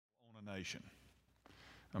nation.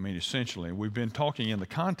 I mean, essentially, we've been talking in the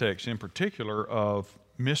context in particular of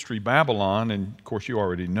Mystery Babylon, and of course you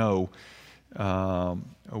already know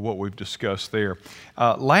what we've discussed there.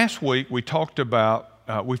 Last week we've talked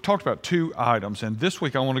about two items, and this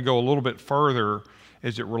week I want to go a little bit further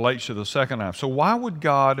as it relates to the second item. So why would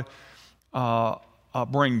God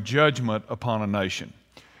bring judgment upon a nation?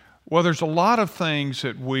 Well, there's a lot of things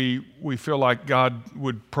that we feel like God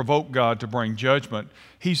would provoke God to bring judgment.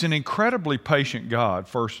 He's an incredibly patient God,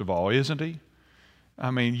 first of all, isn't he?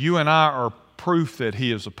 I mean, you and I are proof that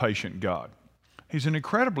he is a patient God. He's an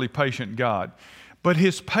incredibly patient God. But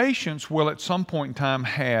his patience will at some point in time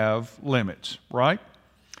have limits, right?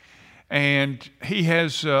 And he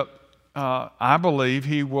has, I believe,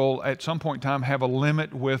 he will at some point in time have a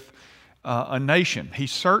limit with a nation. He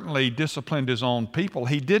certainly disciplined his own people.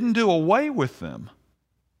 He didn't do away with them,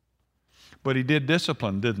 but he did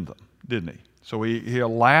discipline, didn't he? So he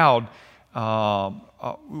allowed,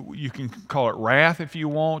 you can call it wrath if you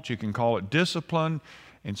want, you can call it discipline.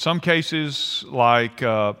 In some cases, like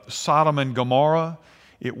Sodom and Gomorrah,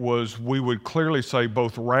 it was, we would clearly say,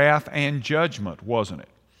 both wrath and judgment, wasn't it?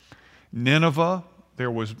 Nineveh,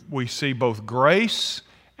 we see both grace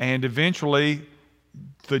and eventually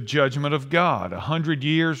the judgment of God.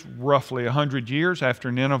 Roughly 100 years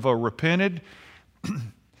after Nineveh repented,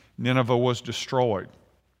 Nineveh was destroyed.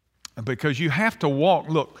 Because you have to walk,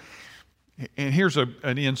 look, and here's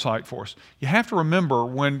an insight for us. You have to remember,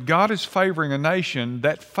 when God is favoring a nation,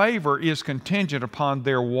 that favor is contingent upon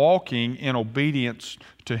their walking in obedience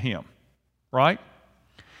to him, right?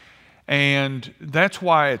 And that's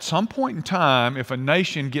why at some point in time, if a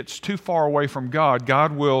nation gets too far away from God,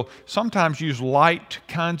 God will sometimes use light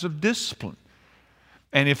kinds of discipline.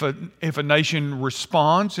 And if a nation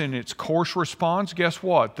responds and its course responds, guess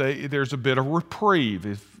what? There's a bit of reprieve,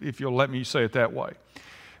 if you'll let me say it that way.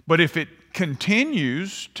 But if it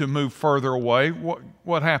continues to move further away,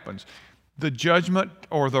 what happens? The judgment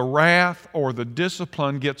or the wrath or the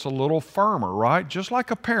discipline gets a little firmer, right? Just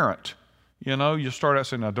like a parent. You know, you start out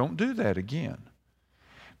saying, now don't do that again.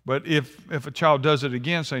 But if a child does it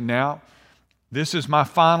again, say, now, this is my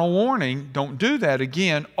final warning, don't do that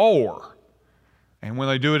again, or. And when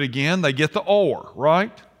they do it again, they get the or,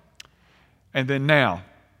 right? And then now,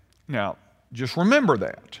 just remember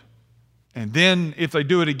that. And then if they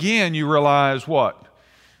do it again, you realize what?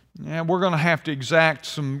 Yeah, we're going to have to exact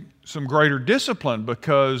some greater discipline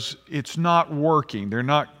because it's not working. They're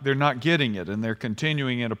not getting it, and they're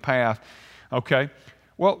continuing in a path. Okay,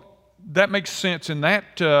 well, that makes sense in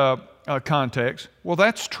that context. Well,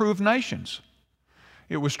 that's true of nations.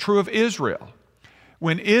 It was true of Israel.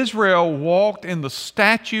 When Israel walked in the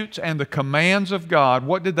statutes and the commands of God,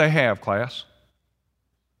 what did they have, class?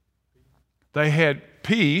 They had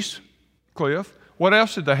peace, Cliff. What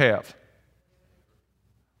else did they have?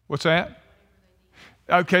 What's that?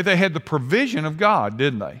 Okay, they had the provision of God,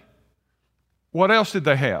 didn't they? What else did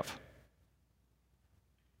they have?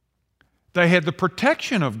 They had the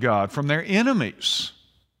protection of God from their enemies,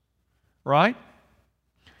 right?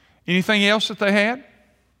 Anything else that they had?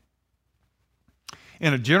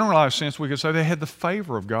 In a generalized sense, we could say they had the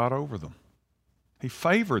favor of God over them. He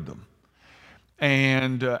favored them.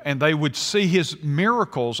 And they would see his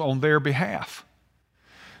miracles on their behalf.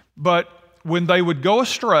 But when they would go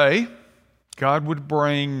astray, God would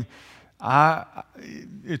bring,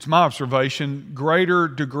 it's my observation, greater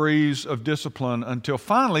degrees of discipline until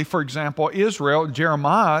finally, for example,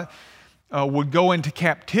 Jeremiah would go into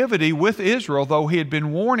captivity with Israel, though he had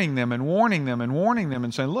been warning them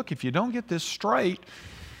and saying, look, if you don't get this straight,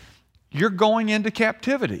 you're going into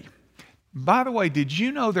captivity. By the way, did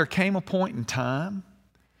you know there came a point in time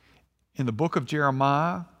in the book of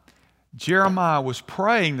Jeremiah was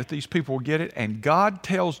praying that these people would get it, and God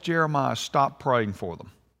tells Jeremiah, stop praying for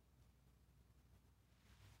them.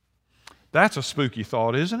 That's a spooky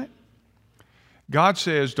thought, isn't it? God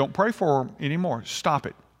says, don't pray for them anymore. Stop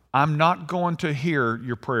it. I'm not going to hear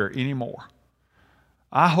your prayer anymore.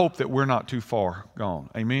 I hope that we're not too far gone.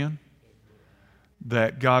 Amen?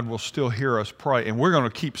 That God will still hear us pray, and we're going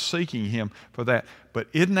to keep seeking him for that. But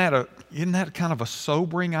isn't that kind of a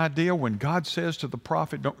sobering idea when God says to the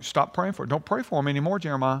prophet, don't stop praying for it. Don't pray for him anymore,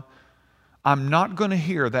 Jeremiah. I'm not going to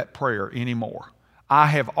hear that prayer anymore. I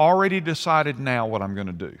have already decided now what I'm going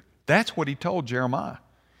to do. That's what he told Jeremiah.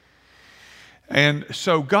 And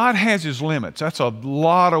so God has his limits. That's a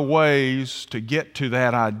lot of ways to get to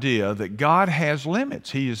that idea that God has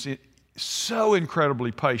limits. He is so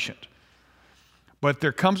incredibly patient. But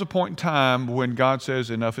there comes a point in time when God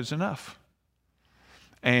says enough is enough.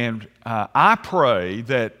 And I pray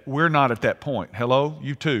that we're not at that point. Hello?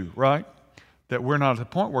 You too, right? That we're not at the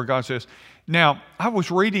point where God says, now, I was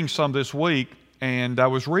reading some this week, and I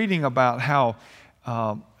was reading about how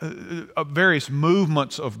various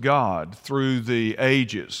movements of God through the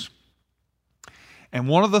ages. And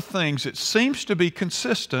one of the things that seems to be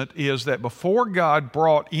consistent is that before God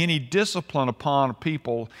brought any discipline upon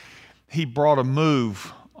people, He brought a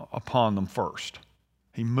move upon them first.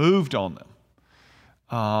 He moved on them.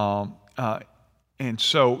 And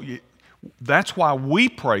so that's why we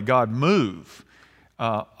pray, God, move.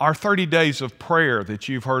 Our 30 days of prayer that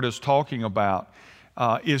you've heard us talking about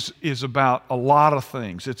is about a lot of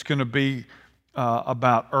things. It's going to be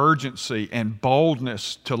about urgency and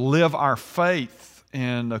boldness to live our faith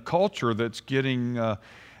in a culture that's getting,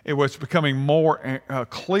 it's becoming more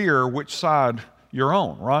clear which side you're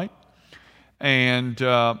on, right? And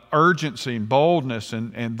urgency and boldness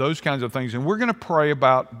and those kinds of things. And we're going to pray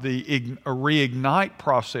about the reignite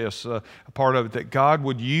process, a part of it, that God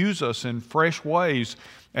would use us in fresh ways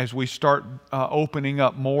as we start opening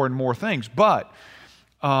up more and more things. But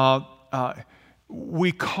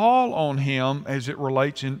we call on Him, as it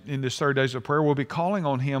relates in this 30 days of prayer, we'll be calling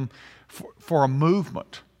on Him for a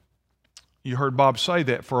movement. You heard Bob say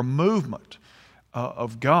that, for a movement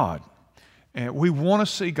of God. And we want to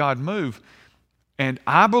see God move. And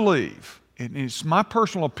I believe, and it's my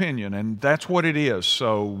personal opinion, and that's what it is,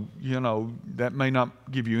 so, that may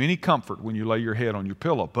not give you any comfort when you lay your head on your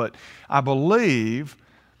pillow, but I believe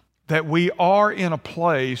that we are in a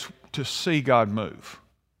place to see God move.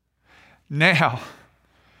 Now,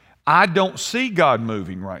 I don't see God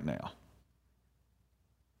moving right now.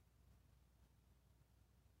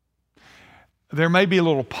 There may be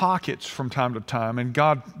little pockets from time to time, and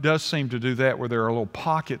God does seem to do that where there are little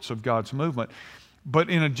pockets of God's movement.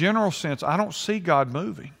 But in a general sense, I don't see God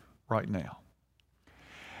moving right now.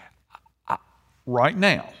 Right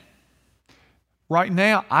now,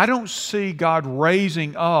 I don't see God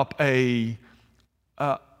raising up a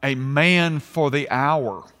man for the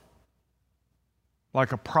hour,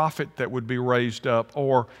 like a prophet that would be raised up,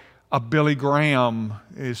 or a Billy Graham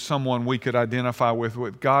is someone we could identify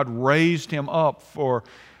with. God raised him up for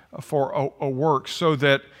a work so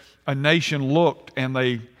that a nation looked and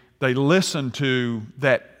they listened to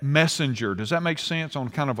that messenger. Does that make sense on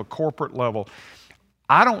kind of a corporate level?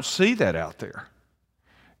 I don't see that out there.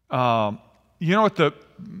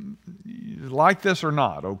 Like this or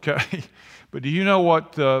not, okay? But do you know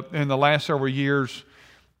what in the last several years,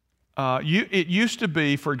 it used to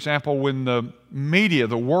be, for example, when the media,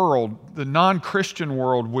 the world, the non-Christian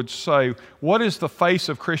world would say, what is the face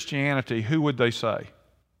of Christianity? Who would they say?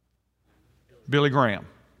 Billy Graham.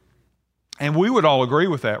 And we would all agree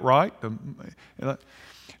with that, right?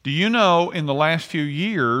 Do you know in the last few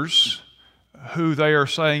years who they are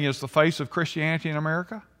saying is the face of Christianity in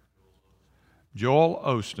America? Joel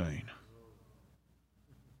Osteen.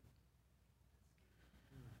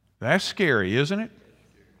 That's scary, isn't it?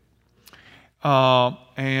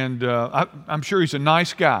 I'm sure he's a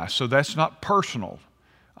nice guy, so that's not personal.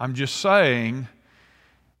 I'm just saying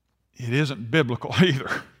it isn't biblical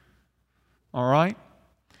either. All right?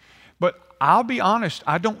 But I'll be honest,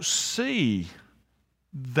 I don't see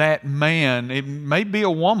that man. It may be a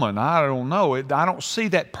woman, I don't know. I don't see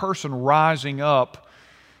that person rising up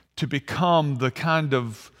to become the kind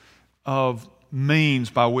of means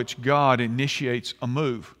by which God initiates a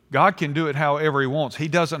move. God can do it however He wants. He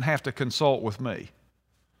doesn't have to consult with me.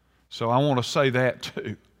 So I want to say that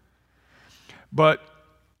too. But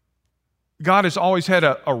God has always had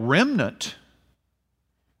a remnant,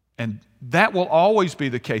 and that will always be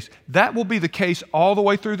the case. That will be the case all the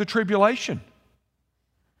way through the tribulation.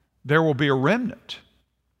 There will be a remnant.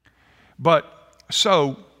 But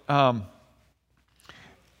so,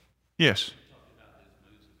 yes.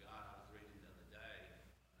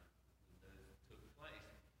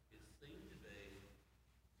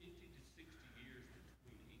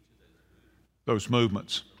 Those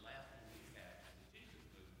movements.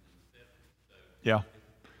 Yeah.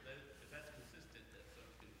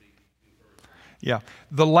 Yeah.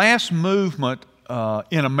 The last movement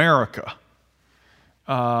in America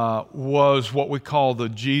was what we call the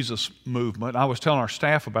Jesus movement. I was telling our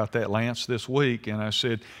staff about that, Lance, this week, and I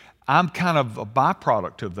said, I'm kind of a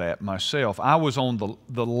byproduct of that myself. I was on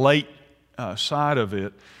the late side of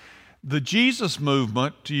it. The Jesus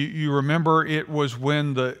movement, you remember, it was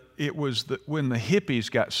when the hippies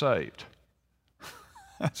got saved.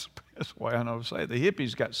 That's the way I know to say it. The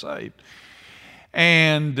hippies got saved.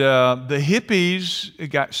 And the hippies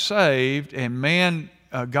got saved, and man,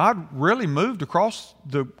 God really moved across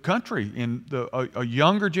the country in a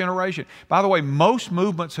younger generation. By the way, most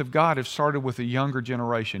movements of God have started with a younger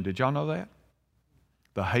generation. Did y'all know that?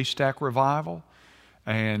 the Haystack Revival.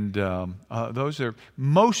 And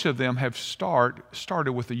most of them have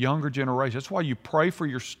started with the younger generation. That's why you pray for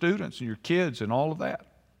your students and your kids and all of that.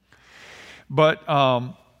 But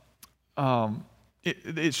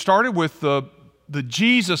it started with the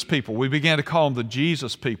Jesus people. We began to call them the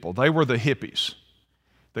Jesus people. They were the hippies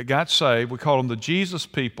that got saved. We called them the Jesus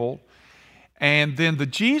people. And then the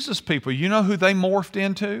Jesus people, you know who they morphed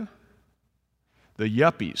into? The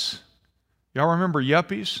yuppies. Y'all remember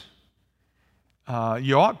yuppies?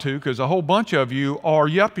 You ought to, because a whole bunch of you are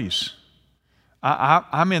yuppies.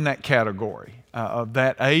 I'm in that category of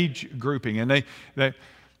that age grouping. And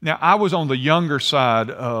now, I was on the younger side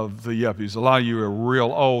of the yuppies. A lot of you are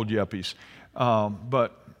real old yuppies.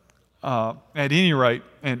 But at any rate,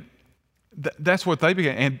 and that's what they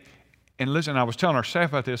began. And listen, I was telling our staff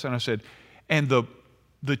about this, and I said, and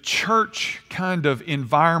the church kind of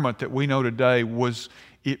environment that we know today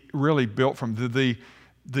it really built from the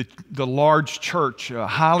large church,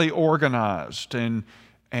 highly organized and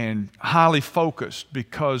highly focused,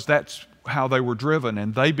 because that's how they were driven,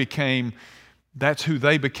 and that's who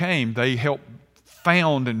they became. They helped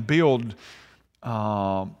found and build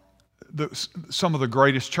some of the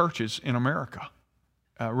greatest churches in America.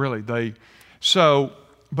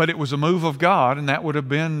 But it was a move of God, and that would have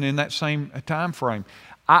been in that same time frame.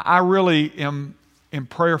 I really am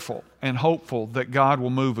prayerful and hopeful that God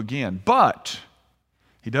will move again, but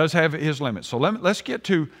He does have His limits. So let's get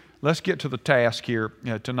to the task here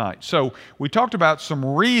tonight. So we talked about some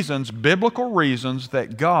reasons, biblical reasons,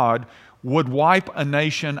 that God would wipe a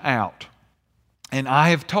nation out. And I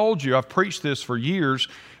have told you, I've preached this for years,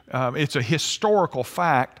 it's a historical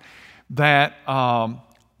fact that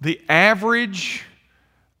the average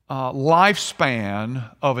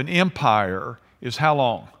lifespan of an empire is how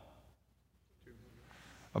long?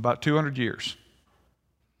 About 200 years.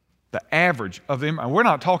 The average of them. We're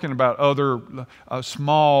not talking about other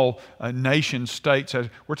small nation states.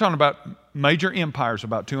 We're talking about major empires,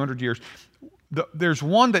 about 200 years. There's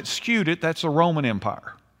one that skewed it. That's the Roman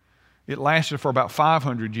Empire. It lasted for about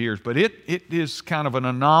 500 years, but it is kind of an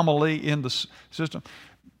anomaly in the system.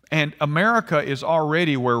 And America is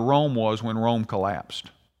already where Rome was when Rome collapsed.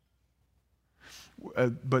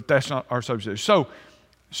 But that's not our subject.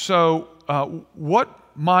 So what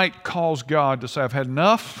might cause God to say, I've had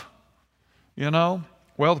enough?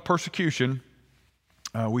 Well, the persecution,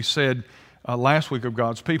 we said last week, of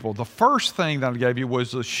God's people. The first thing that I gave you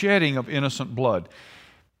was the shedding of innocent blood.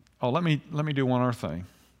 Oh, let me do one other thing.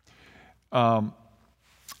 I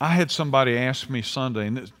had somebody ask me Sunday,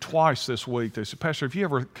 and twice this week, they said, Pastor, have you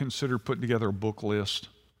ever considered putting together a book list?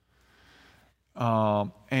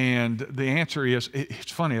 And the answer is,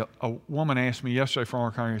 it's funny, a woman asked me yesterday from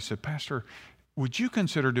our congregation, said, Pastor, would you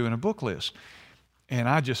consider doing a book list? And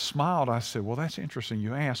I just smiled. I said, well, that's interesting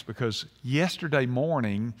you asked, because yesterday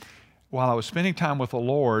morning, while I was spending time with the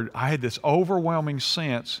Lord, I had this overwhelming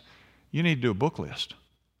sense, you need to do a book list.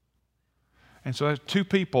 And so that's 2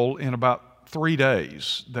 people in about 3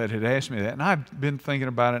 days that had asked me that. And I've been thinking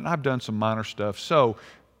about it, and I've done some minor stuff. So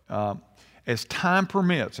as time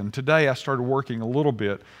permits, and today I started working a little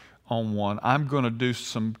bit on one, I'm going to do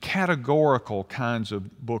some categorical kinds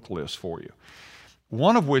of book lists for you.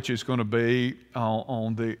 One of which is going to be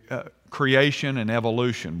on the creation and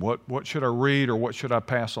evolution. What should I read, or what should I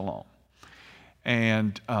pass along?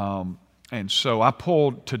 And so I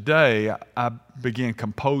pulled today, I began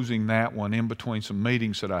composing that one in between some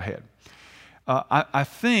meetings that I had. I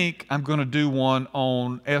think I'm going to do one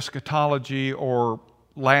on eschatology or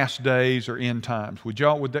last days or end times. Would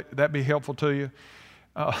that be helpful to you?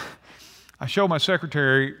 I showed my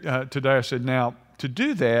secretary today, I said, now, to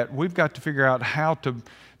do that, we've got to figure out how to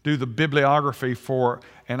do the bibliography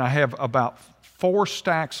and I have about 4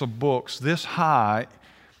 stacks of books this high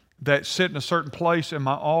that sit in a certain place in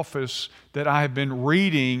my office that I have been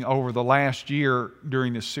reading over the last year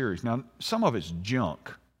during this series. Now, some of it's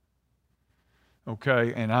junk,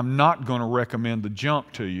 okay? And I'm not going to recommend the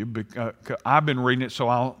junk to you because I've been reading it so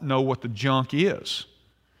I'll know what the junk is.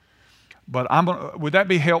 But would that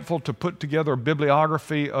be helpful to put together a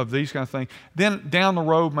bibliography of these kind of things? Then down the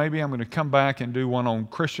road, maybe I'm going to come back and do one on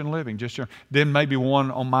Christian living. Then maybe one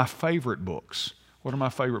on my favorite books. What are my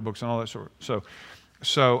favorite books and all that sort of.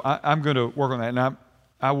 So I'm going to work on that. And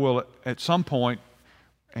I will at some point,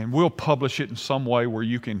 and we'll publish it in some way where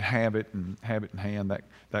you can have it in hand,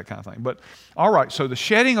 that kind of thing. But all right, so the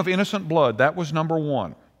shedding of innocent blood, that was number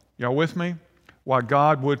 1. Y'all with me? Why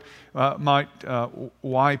God might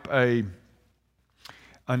wipe a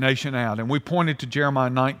nation out. And we pointed to Jeremiah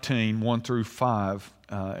 19, 1 through 5,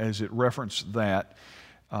 as it referenced that.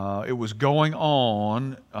 It was going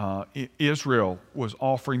on. Israel was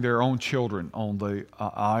offering their own children on the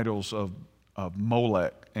idols of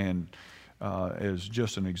Molech, and as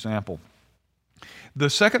just an example. The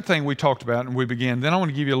second thing we talked about, and we began, then I want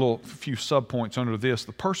to give you a few subpoints under this,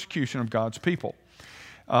 the persecution of God's people.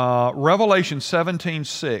 Revelation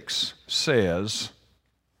 17:6 says,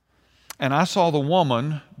 "And I saw the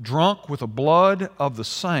woman drunk with the blood of the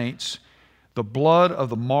saints, the blood of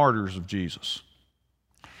the martyrs of Jesus."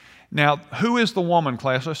 Now, who is the woman,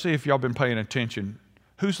 class? Let's see if y'all been paying attention.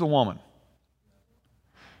 Who's the woman?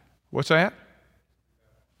 What's that?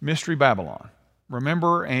 Mystery Babylon.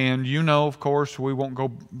 Remember, and you know, of course, we won't go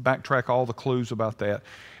backtrack all the clues about that.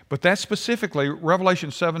 But that specifically,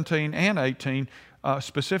 Revelation 17 and 18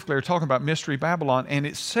 specifically are talking about Mystery Babylon. And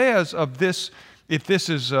it says of this, if this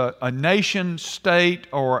is a nation state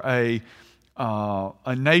or a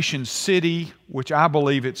nation city, which I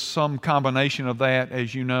believe it's some combination of that,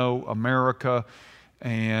 as you know, America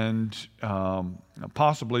and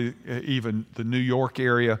possibly even the New York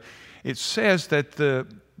area. It says that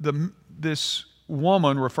this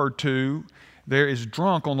woman referred to there is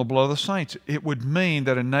drunk on the blood of the saints. It would mean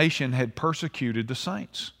that a nation had persecuted the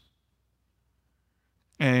saints.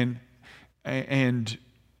 And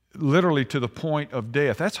literally to the point of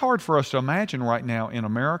death. That's hard for us to imagine right now in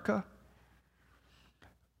America.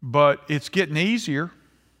 But it's getting easier.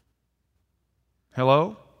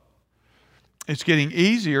 Hello? It's getting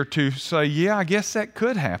easier to say, yeah, I guess that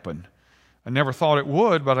could happen. I never thought it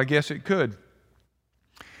would, but I guess it could.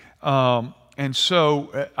 And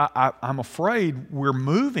so I'm afraid we're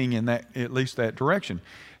moving in that, at least that direction.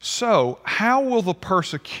 So how will the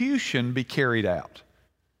persecution be carried out?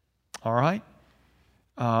 All right?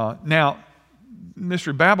 Now,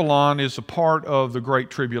 Mystery Babylon is a part of the Great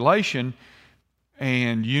Tribulation,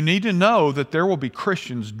 and you need to know that there will be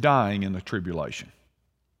Christians dying in the tribulation.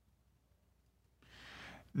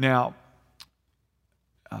 Now,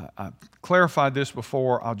 I've clarified this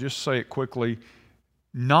before. I'll just say it quickly.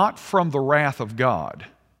 Not from the wrath of God,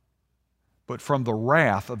 but from the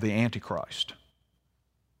wrath of the Antichrist.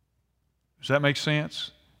 Does that make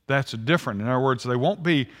sense? That's different. In other words, they won't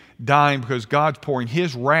be dying because God's pouring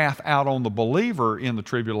His wrath out on the believer in the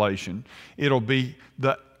tribulation. It'll be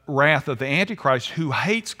the wrath of the Antichrist who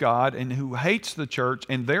hates God and who hates the church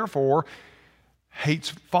and therefore hates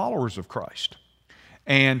followers of Christ.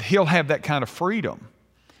 And he'll have that kind of freedom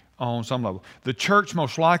on some level. The church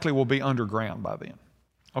most likely will be underground by then.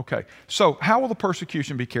 Okay, so how will the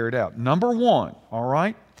persecution be carried out? Number one, all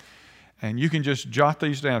right, and you can just jot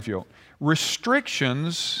these down if you want.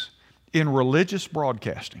 Restrictions in religious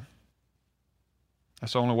broadcasting.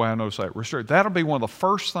 That's the only way I know to say it. Restrict. That'll be one of the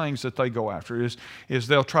first things that they go after is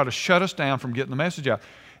they'll try to shut us down from getting the message out.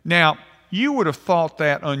 Now, you would have thought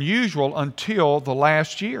that unusual until the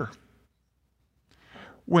last year,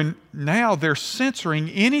 when now they're censoring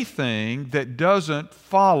anything that doesn't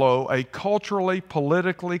follow a culturally,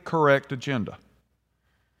 politically correct agenda.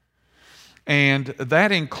 And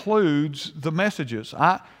that includes the messages.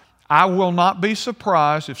 I will not be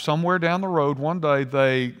surprised if somewhere down the road one day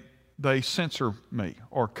they censor me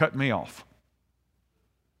or cut me off.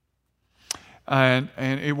 And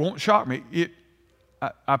it won't shock me.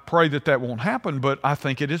 I pray that won't happen, but I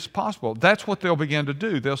think it is possible. That's what they'll begin to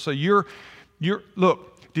do. They'll say, look,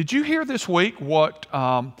 did you hear this week what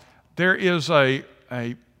there is a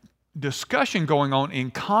discussion going on in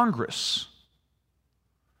Congress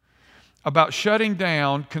about shutting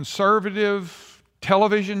down conservative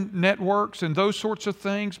television networks and those sorts of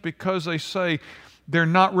things because they say they're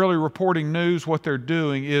not really reporting news. What they're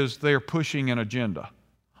doing is they're pushing an agenda.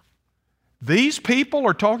 These people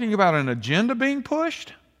are talking about an agenda being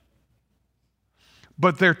pushed,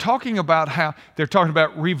 but they're talking about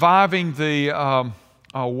reviving the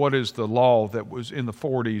what is the law that was in the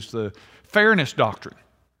 40s, the Fairness Doctrine.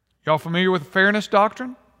 Y'all familiar with the Fairness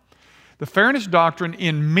Doctrine? The Fairness Doctrine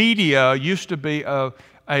in media used to be a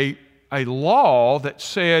law that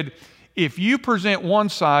said if you present one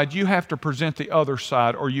side, you have to present the other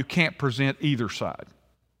side, or you can't present either side.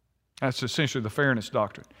 That's essentially the Fairness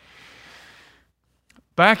Doctrine.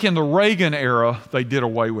 Back in the Reagan era, they did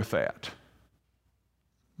away with that.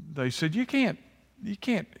 They said you can't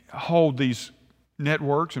hold these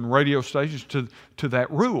networks and radio stations to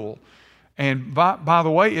that rule. And by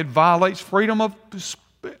the way, it violates freedom of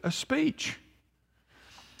speech.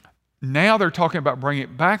 Now they're talking about bringing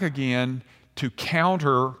it back again to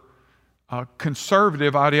counter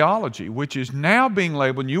conservative ideology, which is now being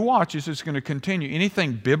labeled, and you watch this, it's going to continue.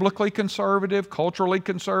 Anything biblically conservative, culturally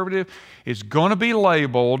conservative, is going to be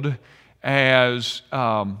labeled as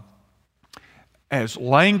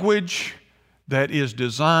language that is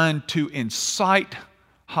designed to incite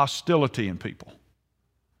hostility in people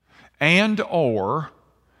and or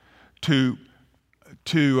to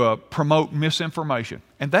promote misinformation.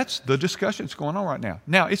 And that's the discussion that's going on right now.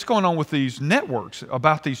 Now, it's going on with these networks,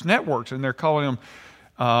 about these networks, and they're calling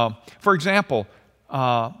them, for example,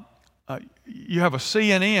 you have a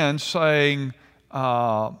CNN saying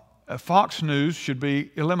Fox News should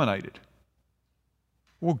be eliminated.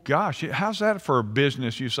 Well, gosh, how's that for a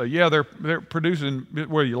business? You say, yeah, they're producing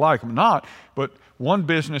whether you like them or not, but one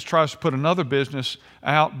business tries to put another business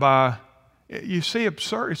out by, you see,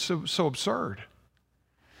 absurd. It's so absurd.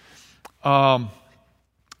 And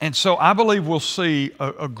so I believe we'll see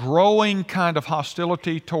a growing kind of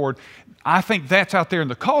hostility toward, I think that's out there in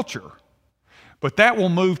the culture, but that will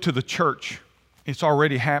move to the church. It's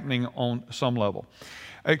already happening on some level.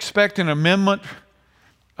 Expect an amendment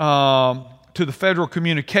to the Federal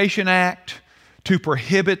Communication Act to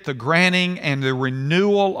prohibit the granting and the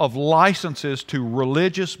renewal of licenses to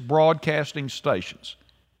religious broadcasting stations.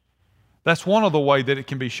 That's one of the ways that it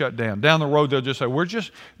can be shut down. Down the road, they'll just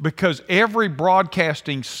say, because every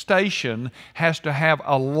broadcasting station has to have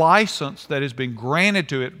a license that has been granted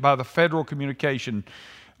to it by the Federal Communication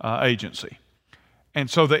Agency. And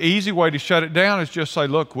so the easy way to shut it down is just say,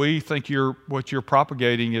 look, we think what you're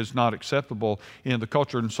propagating is not acceptable in the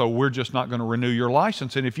culture, and so we're just not going to renew your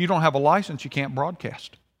license. And if you don't have a license, you can't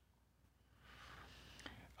broadcast.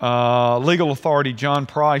 Legal authority John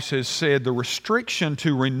Price has said the restriction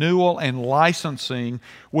to renewal and licensing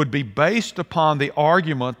would be based upon the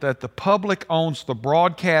argument that the public owns the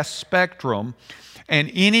broadcast spectrum, and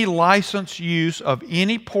any license use of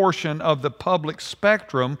any portion of the public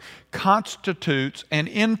spectrum constitutes an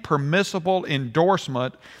impermissible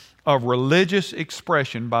endorsement of religious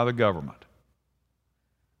expression by the government.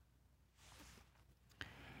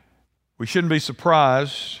 We shouldn't be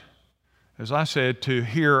surprised, as I said, to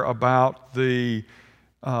hear about the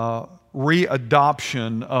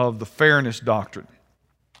readoption of the fairness doctrine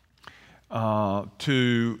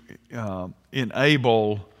to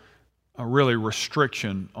enable a really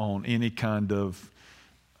restriction on any kind of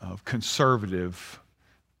conservative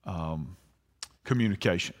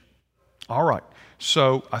communication. All right,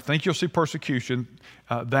 so I think you'll see persecution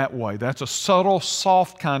that way. That's a subtle,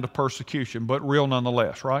 soft kind of persecution, but real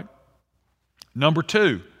nonetheless, right? Number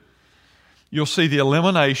two, you'll see the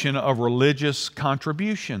elimination of religious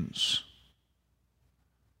contributions,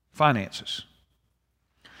 finances.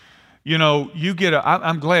 You know,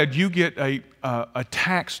 I'm glad you get a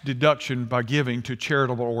tax deduction by giving to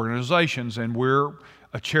charitable organizations, and we're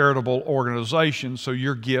a charitable organization, so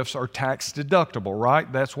your gifts are tax deductible,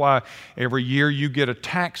 right? That's why every year you get a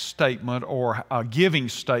tax statement or a giving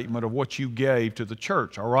statement of what you gave to the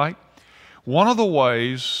church, all right? One of the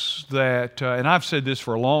ways that, and I've said this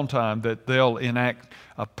for a long time, that they'll enact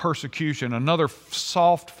a persecution, another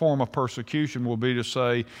soft form of persecution will be to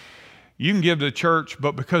say, you can give to the church,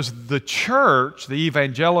 but because the church, the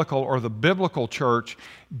evangelical or the biblical church,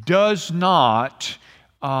 does not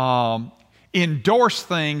endorse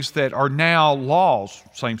things that are now laws,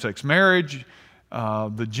 same-sex marriage,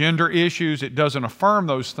 the gender issues, it doesn't affirm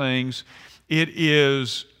those things. It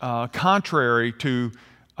is contrary to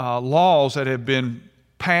laws that have been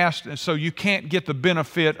passed, and so you can't get the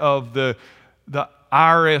benefit of the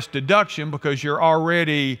IRS deduction because you're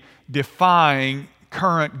already defying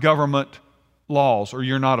current government laws, or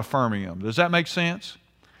you're not affirming them. Does that make sense?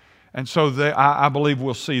 And so I believe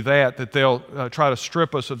we'll see that they'll try to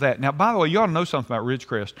strip us of that. Now, by the way, you ought to know something about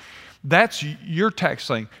Ridgecrest. That's your tax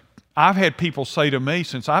thing. I've had people say to me,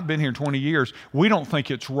 since I've been here 20 years, we don't think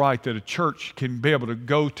it's right that a church can be able to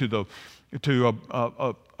go to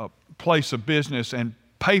a place of business and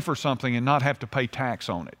pay for something and not have to pay tax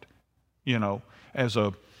on it, you know, as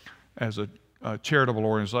a charitable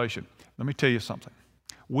organization. Let me tell you something.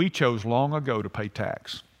 We chose long ago to pay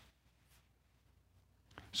tax.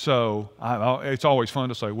 So it's always fun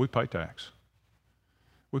to say, we pay tax.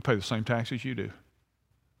 We pay the same taxes you do.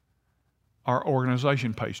 Our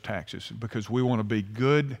organization pays taxes because we want to be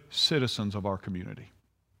good citizens of our community.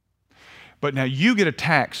 But now you get a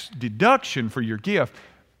tax deduction for your gift,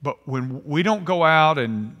 but when we don't go out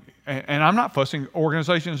and I'm not fussing,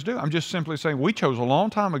 organizations do. I'm just simply saying we chose a long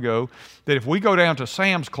time ago that if we go down to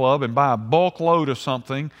Sam's Club and buy a bulk load of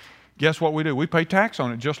something, guess what we do? We pay tax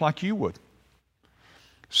on it just like you would.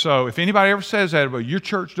 So if anybody ever says that, about your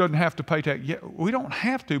church doesn't have to pay tax, yeah, we don't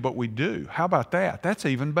have to, but we do. How about that? That's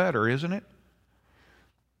even better, isn't it?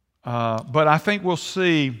 But I think we'll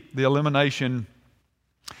see the elimination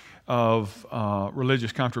of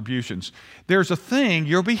religious contributions. There's a thing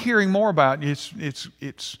you'll be hearing more about.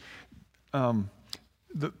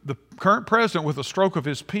 the current president, with a stroke of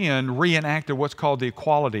his pen, reenacted what's called the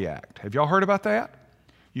Equality Act. Have y'all heard about that?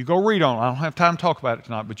 You go read on it. I don't have time to talk about it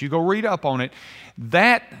tonight, but you go read up on it.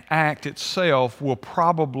 That act itself will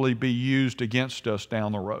probably be used against us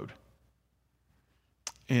down the road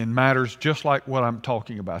in matters just like what I'm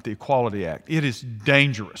talking about, the Equality Act. It is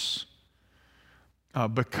dangerous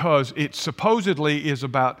because it supposedly is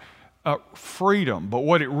about freedom, but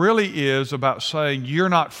what it really is about saying you're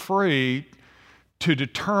not free to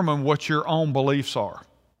determine what your own beliefs are.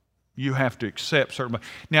 You have to accept certain.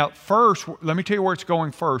 Now, first, let me tell you where it's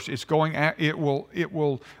going first. It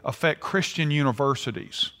will affect Christian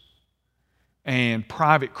universities and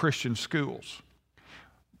private Christian schools.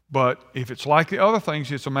 But if it's like the other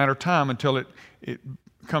things, it's a matter of time until it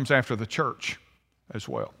comes after the church as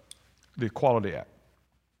well. The Equality Act.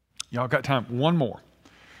 Y'all got time? One more.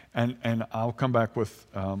 And I'll come back with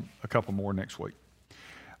a couple more next week.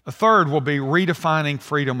 A third will be redefining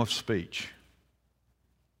freedom of speech.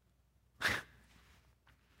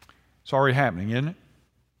 It's already happening, isn't it?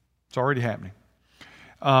 It's already happening.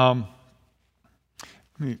 Let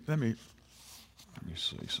me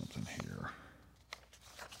see something here.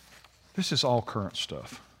 This is all current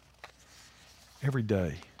stuff. Every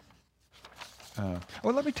day.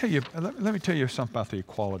 Well, let me tell you something about the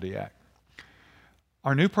Equality Act.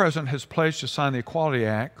 Our new president has pledged to sign the Equality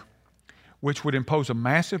Act, which would impose a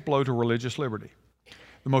massive blow to religious liberty.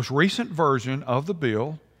 The most recent version of the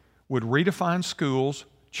bill would redefine schools,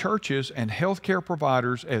 churches, and healthcare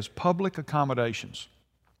providers as public accommodations.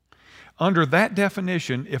 Under that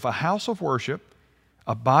definition, if a house of worship,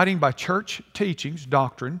 abiding by church teachings,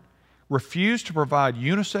 doctrine, refused to provide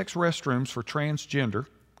unisex restrooms for transgender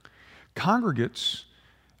congregants,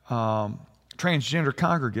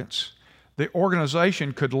 the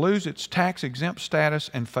organization could lose its tax-exempt status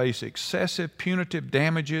and face excessive punitive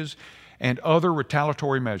damages and other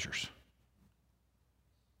retaliatory measures.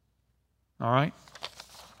 All right?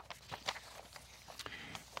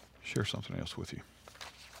 Share something else with you.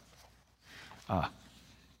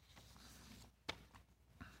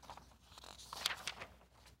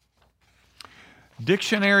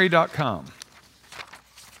 Dictionary.com.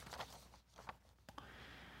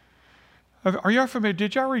 Are y'all familiar?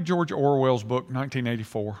 Did y'all read George Orwell's book,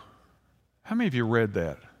 1984? How many of you read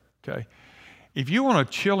that? Okay. If you want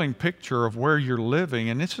a chilling picture of where you're living,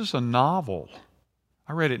 and this is a novel.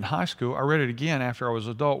 I read it in high school. I read it again after I was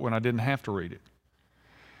an adult when I didn't have to read it.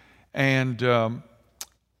 And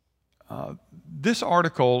this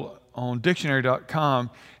article on dictionary.com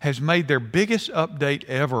has made their biggest update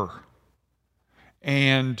ever.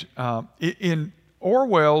 And in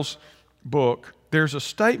Orwell's book, there's a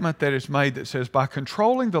statement that is made that says, by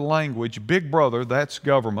controlling the language, Big Brother, that's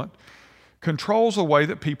government, controls the way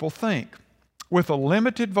that people think. With a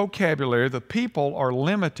limited vocabulary, the people are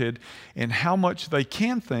limited in how much they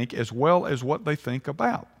can think as well as what they think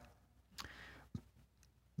about.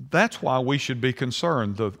 That's why we should be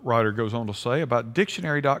concerned, the writer goes on to say, about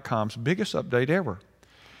Dictionary.com's biggest update ever.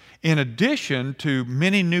 In addition to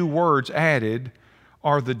many new words added,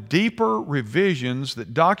 are the deeper revisions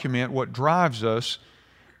that document what drives us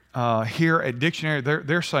here at Dictionary.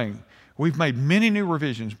 They're saying, we've made many new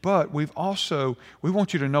revisions, but we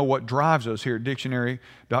want you to know what drives us here at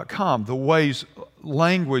Dictionary.com. The ways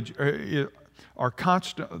language the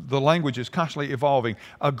language is constantly evolving.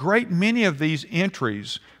 A great many of these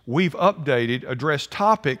entries we've updated address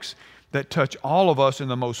topics that touch all of us in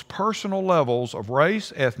the most personal levels of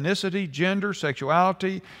race, ethnicity, gender,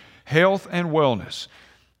 sexuality, health, and wellness.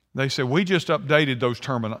 They said, we just updated those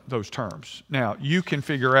terms. Now, you can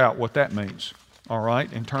figure out what that means, all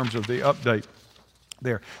right, in terms of the update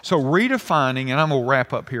there. So redefining, and I'm going to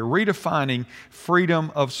wrap up here, redefining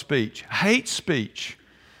freedom of speech. Hate speech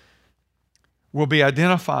will be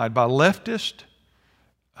identified by leftists,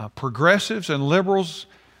 progressives, and liberals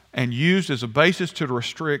and used as a basis to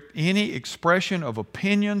restrict any expression of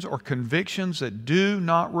opinions or convictions that do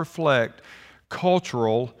not reflect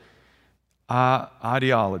cultural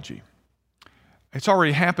ideology. It's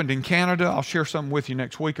already happened in Canada. I'll share something with you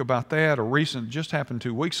next week about that. Just happened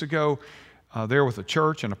 2 weeks ago there with a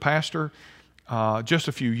church and a pastor. Just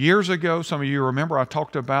a few years ago, some of you remember I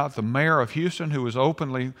talked about the mayor of Houston who was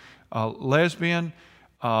openly lesbian,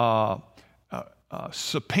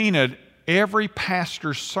 subpoenaed every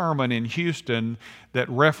pastor's sermon in Houston that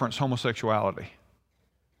referenced homosexuality.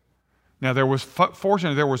 Now,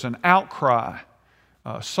 fortunately, there was an outcry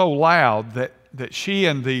so loud that she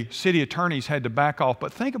and the city attorneys had to back off.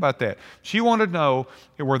 But think about that. She wanted to know,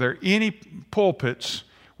 were there any pulpits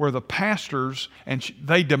where the pastors, and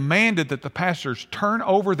they demanded that the pastors turn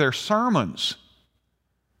over their sermons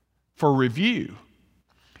for review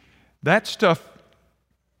That stuff,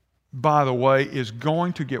 by the way, is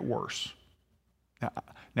going to get worse.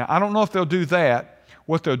 Now, I don't know if they'll do that.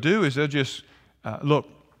 What they'll do is they'll just, look,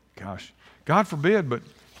 gosh, God forbid, but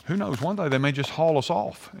who knows, one day they may just haul us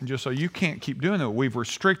off and just say, you can't keep doing that. We've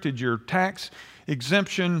restricted your tax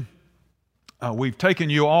exemption. We've taken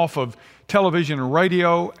you off of television and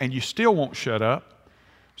radio, and you still won't shut up.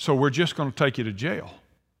 So we're just going to take you to jail.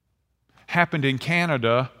 Happened in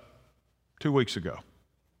Canada 2 weeks ago.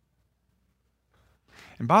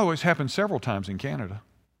 And by the way, it's happened several times in Canada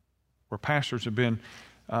where pastors have been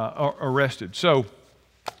arrested. So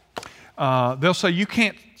they'll say, you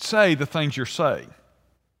can't say the things you're saying.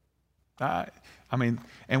 I mean,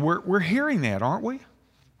 and we're hearing that, aren't we?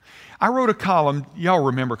 I wrote a column, y'all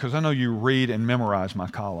remember, because I know you read and memorize my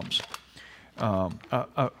columns,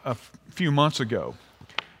 a few months ago.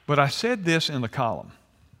 But I said this in the column.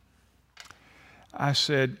 I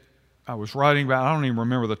said, I was writing about, I don't even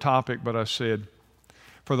remember the topic, but I said,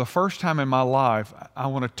 for the first time in my life, I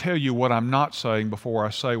want to tell you what I'm not saying before I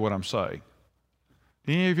say what I'm saying.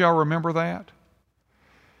 Do any of y'all remember that?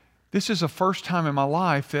 This is the first time in my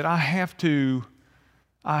life that I have to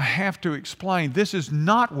explain this is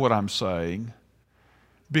not what I'm saying,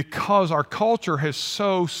 because our culture has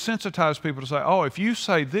so sensitized people to say, oh, if you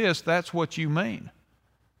say this, that's what you mean.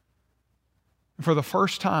 For the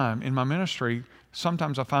first time in my ministry,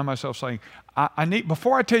 sometimes I find myself saying,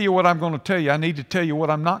 before I tell you what I'm going to tell you, I need to tell you what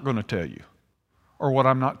I'm not going to tell you or what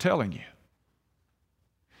I'm not telling you.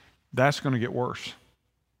 That's going to get worse.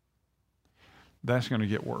 That's going to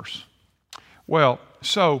get worse. Well,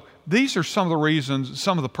 so these are some of the reasons,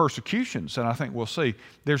 some of the persecutions that I think we'll see.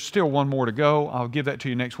 There's still one more to go. I'll give that to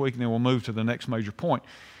you next week, and then we'll move to the next major point.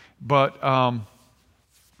 But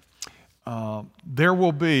there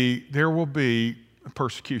will be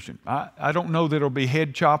persecution. I don't know that it'll be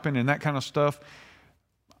head chopping and that kind of stuff.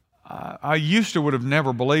 I used to would have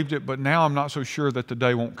never believed it, but now I'm not so sure that the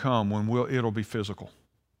day won't come when it'll be physical.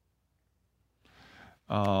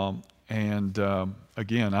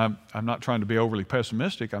 Again, I'm not trying to be overly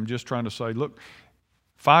pessimistic. I'm just trying to say, look,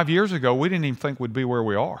 5 years ago, we didn't even think we'd be where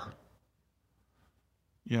we are.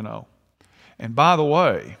 You know. And by the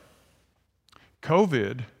way,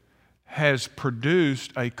 COVID has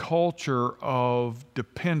produced a culture of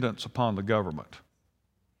dependence upon the government.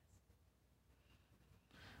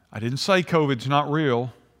 I didn't say COVID's not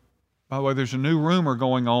real. By the way, there's a new rumor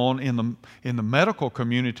going on in the medical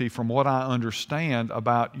community, from what I understand,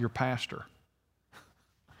 about your pastor.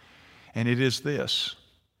 And it is this,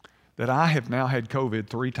 that I have now had COVID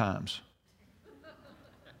 3 times.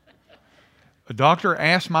 A doctor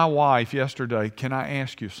asked my wife yesterday, can I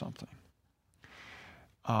ask you something?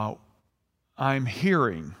 I'm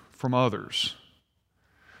hearing from others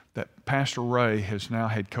that Pastor Ray has now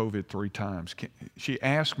had COVID 3 times. She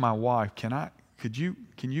asked my wife, can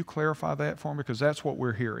you clarify that for me? Because that's what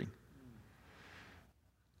we're hearing.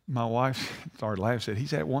 My wife started laughing, said,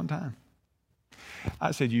 he's had it 1 time.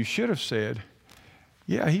 I said, you should have said,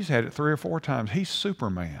 yeah, he's had it 3 or 4 times. He's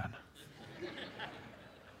Superman.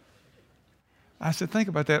 I said, think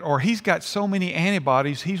about that. Or he's got so many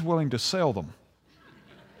antibodies, he's willing to sell them.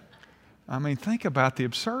 I mean, think about the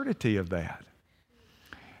absurdity of that.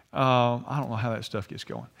 I don't know how that stuff gets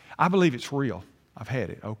going. I believe it's real. I've had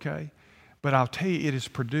it, okay? But I'll tell you, it has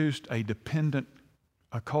produced a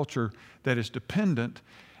culture that is dependent,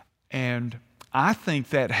 and I think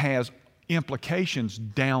that has implications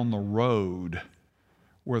down the road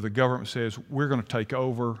where the government says, we're going to take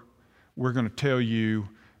over, we're going to tell you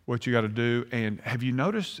what you got to do. And have you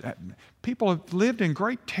noticed people have lived in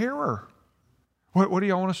great terror? What do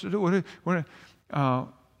y'all want us to do?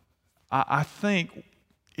 I think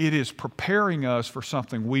it is preparing us for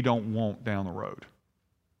something we don't want down the road.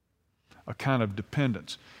 A kind of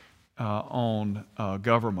dependence on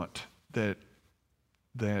government that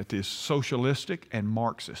is socialistic and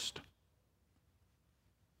Marxist.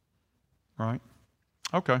 Right?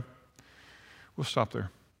 Okay. We'll stop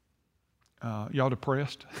there. Y'all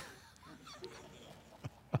depressed?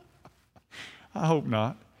 I hope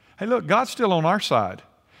not. Hey, look, God's still on our side.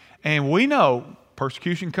 And we know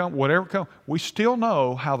persecution come, whatever comes, we still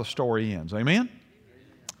know how the story ends. Amen?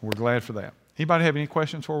 We're glad for that. Anybody have any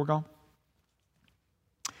questions before we're gone?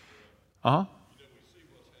 Uh-huh. We see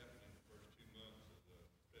what's happened in the first 2 months of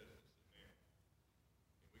the festivus in America.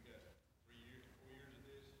 We got 3 years, 4 years of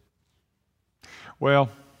this. Well,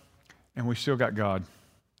 and we still got God.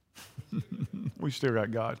 We still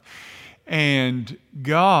got God. And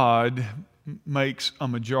God makes a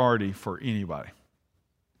majority for anybody.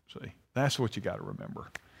 See, that's what you got to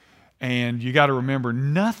remember. And you got to remember,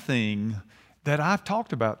 nothing that I've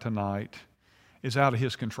talked about tonight is out of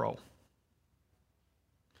His control.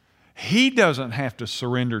 He doesn't have to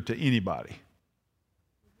surrender to anybody.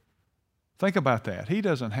 Think about that. He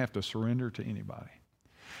doesn't have to surrender to anybody.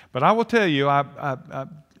 But I will tell you, I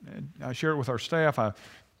shared it with our staff. I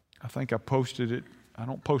think I posted it. I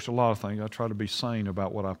don't post a lot of things. I try to be sane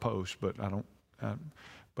about what I post, but I don't.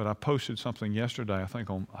 But I posted something yesterday. I think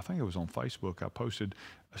it was on Facebook. I posted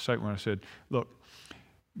a statement where I said, "Look,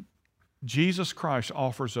 Jesus Christ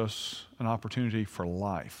offers us an opportunity for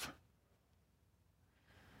life,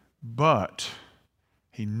 but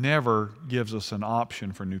He never gives us an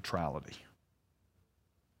option for neutrality.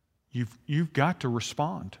 You've got to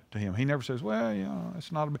respond to Him. He never says, well, you know, it's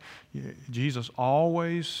not Jesus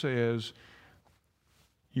always says,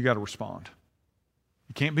 you got to respond.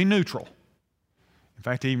 You can't be neutral. In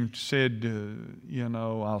fact, He even said, you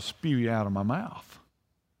know, I'll spew you out of my mouth.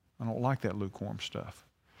 I don't like that lukewarm stuff.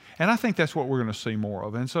 And I think that's what we're going to see more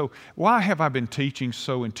of. And so why have I been teaching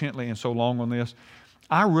so intently and so long on this?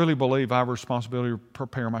 I really believe I have a responsibility to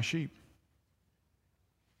prepare my sheep.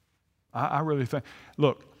 I really think,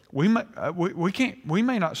 look, we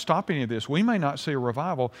may not stop any of this. We may not see a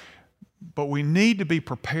revival, but we need to be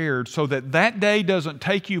prepared so that that day doesn't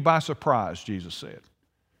take you by surprise, Jesus said.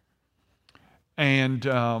 And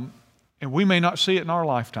we may not see it in our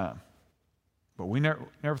lifetime, but we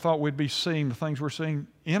never thought we'd be seeing the things we're seeing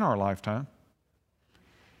in our lifetime.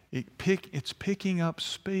 It's picking up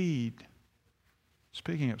speed. It's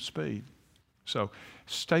picking up speed. So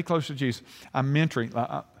stay close to Jesus. I'm mentoring.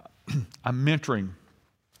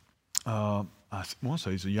 I want to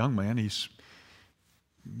say he's a young man. He's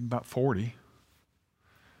about 40.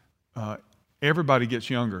 Everybody gets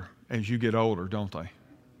younger as you get older, don't they?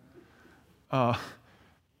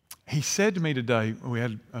 He said to me today, we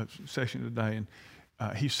had a session today,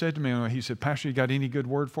 and he said to me, he said, Pastor, you got any good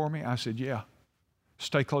word for me? I said, yeah,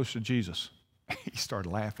 stay close to Jesus. He started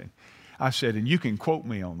laughing. I said, and you can quote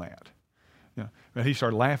me on that. You know, but he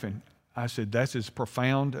started laughing. I said, that's as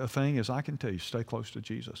profound a thing as I can tell you. Stay close to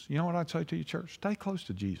Jesus. You know what I'd say to you, church? Stay close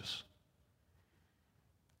to Jesus.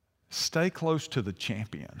 Stay close to the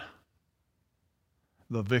champion,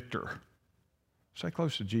 the victor. Stay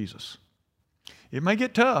close to Jesus. It may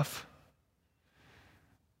get tough,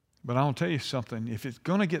 but I'll tell you something. If it's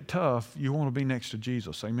going to get tough, you want to be next to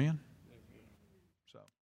Jesus. Amen?